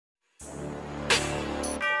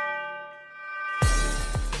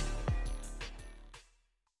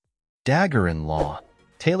Dagger-in-law.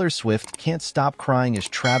 Taylor Swift can't stop crying as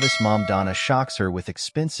Travis' mom Donna shocks her with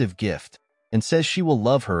expensive gift and says she will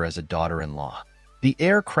love her as a daughter-in-law. The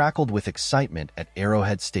air crackled with excitement at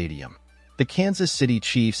Arrowhead Stadium. The Kansas City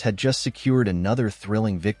Chiefs had just secured another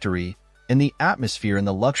thrilling victory, and the atmosphere in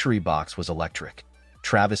the luxury box was electric.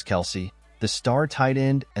 Travis Kelce, the star tight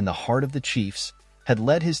end and the heart of the Chiefs, had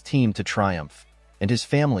led his team to triumph, and his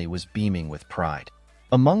family was beaming with pride.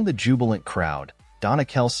 Among the jubilant crowd, Donna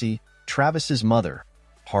Kelce, Travis's mother,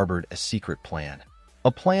 harbored a secret plan.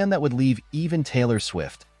 A plan that would leave even Taylor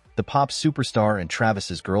Swift, the pop superstar and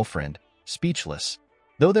Travis's girlfriend, speechless.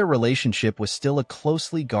 Though their relationship was still a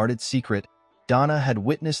closely guarded secret, Donna had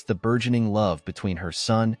witnessed the burgeoning love between her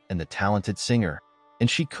son and the talented singer, and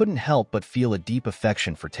she couldn't help but feel a deep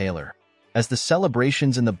affection for Taylor. As the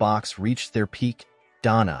celebrations in the box reached their peak,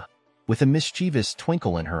 Donna, with a mischievous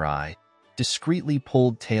twinkle in her eye, discreetly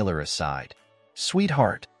pulled Taylor aside.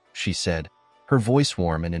 "Sweetheart," she said, her voice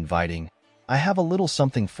warm and inviting, "I have a little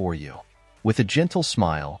something for you." With a gentle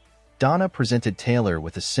smile, Donna presented Taylor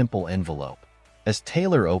with a simple envelope. As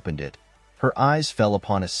Taylor opened it, her eyes fell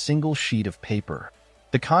upon a single sheet of paper.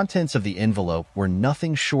 The contents of the envelope were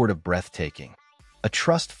nothing short of breathtaking. A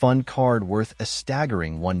trust fund card worth a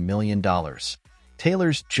staggering $1 million.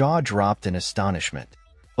 Taylor's jaw dropped in astonishment.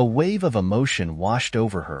 A wave of emotion washed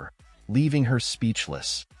over her, leaving her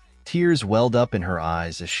speechless. Tears welled up in her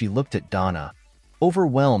eyes as she looked at Donna,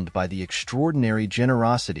 overwhelmed by the extraordinary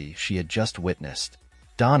generosity she had just witnessed.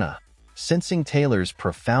 Donna, sensing Taylor's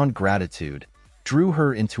profound gratitude, drew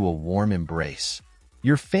her into a warm embrace.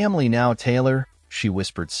 "Your family now, Taylor," she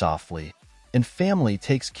whispered softly, "and family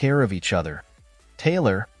takes care of each other."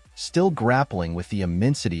 Taylor, still grappling with the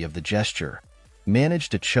immensity of the gesture,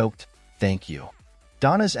 managed a choked, "Thank you."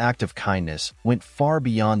 Donna's act of kindness went far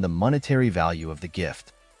beyond the monetary value of the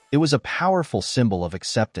gift. It was a powerful symbol of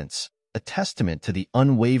acceptance, a testament to the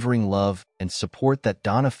unwavering love and support that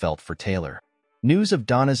Donna felt for Taylor. News of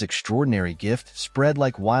Donna's extraordinary gift spread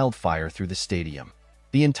like wildfire through the stadium.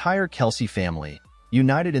 The entire Kelce family,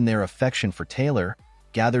 united in their affection for Taylor,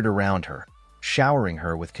 gathered around her, showering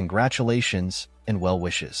her with congratulations and well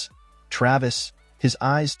wishes. Travis, his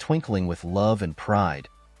eyes twinkling with love and pride,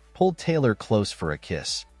 pulled Taylor close for a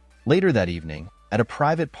kiss. Later that evening, at a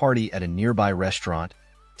private party at a nearby restaurant,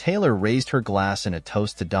 Taylor raised her glass in a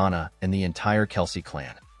toast to Donna and the entire Kelce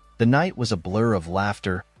clan. The night was a blur of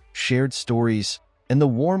laughter, shared stories, and the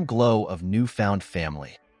warm glow of newfound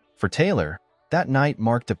family. For Taylor, that night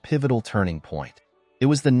marked a pivotal turning point. It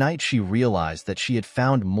was the night she realized that she had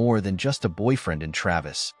found more than just a boyfriend in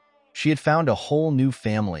Travis. She had found a whole new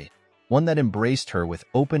family, one that embraced her with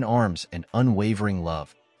open arms and unwavering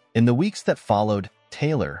love. In the weeks that followed,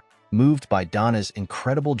 Taylor, moved by Donna's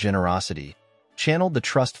incredible generosity, channeled the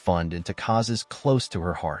trust fund into causes close to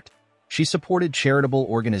her heart. She supported charitable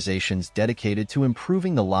organizations dedicated to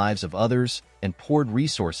improving the lives of others and poured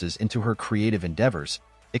resources into her creative endeavors,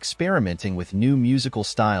 experimenting with new musical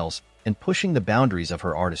styles and pushing the boundaries of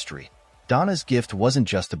her artistry. Donna's gift wasn't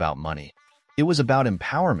just about money. It was about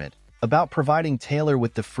empowerment, about providing Taylor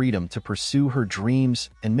with the freedom to pursue her dreams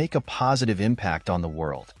and make a positive impact on the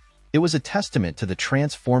world. It was a testament to the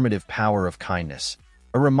transformative power of kindness,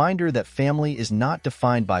 a reminder that family is not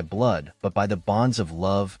defined by blood but by the bonds of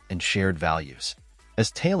love and shared values.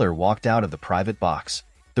 As Taylor walked out of the private box,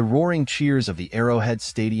 the roaring cheers of the Arrowhead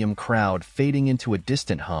Stadium crowd fading into a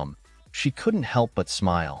distant hum, she couldn't help but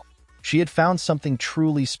smile. She had found something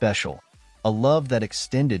truly special, a love that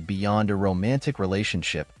extended beyond a romantic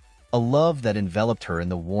relationship, a love that enveloped her in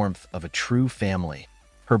the warmth of a true family.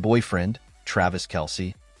 Her boyfriend, Travis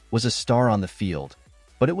Kelce, was a star on the field,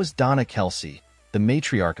 but it was Donna Kelce, the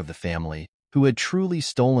matriarch of the family, who had truly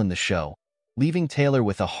stolen the show, leaving Taylor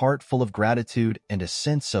with a heart full of gratitude and a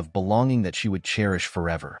sense of belonging that she would cherish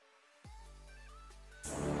forever.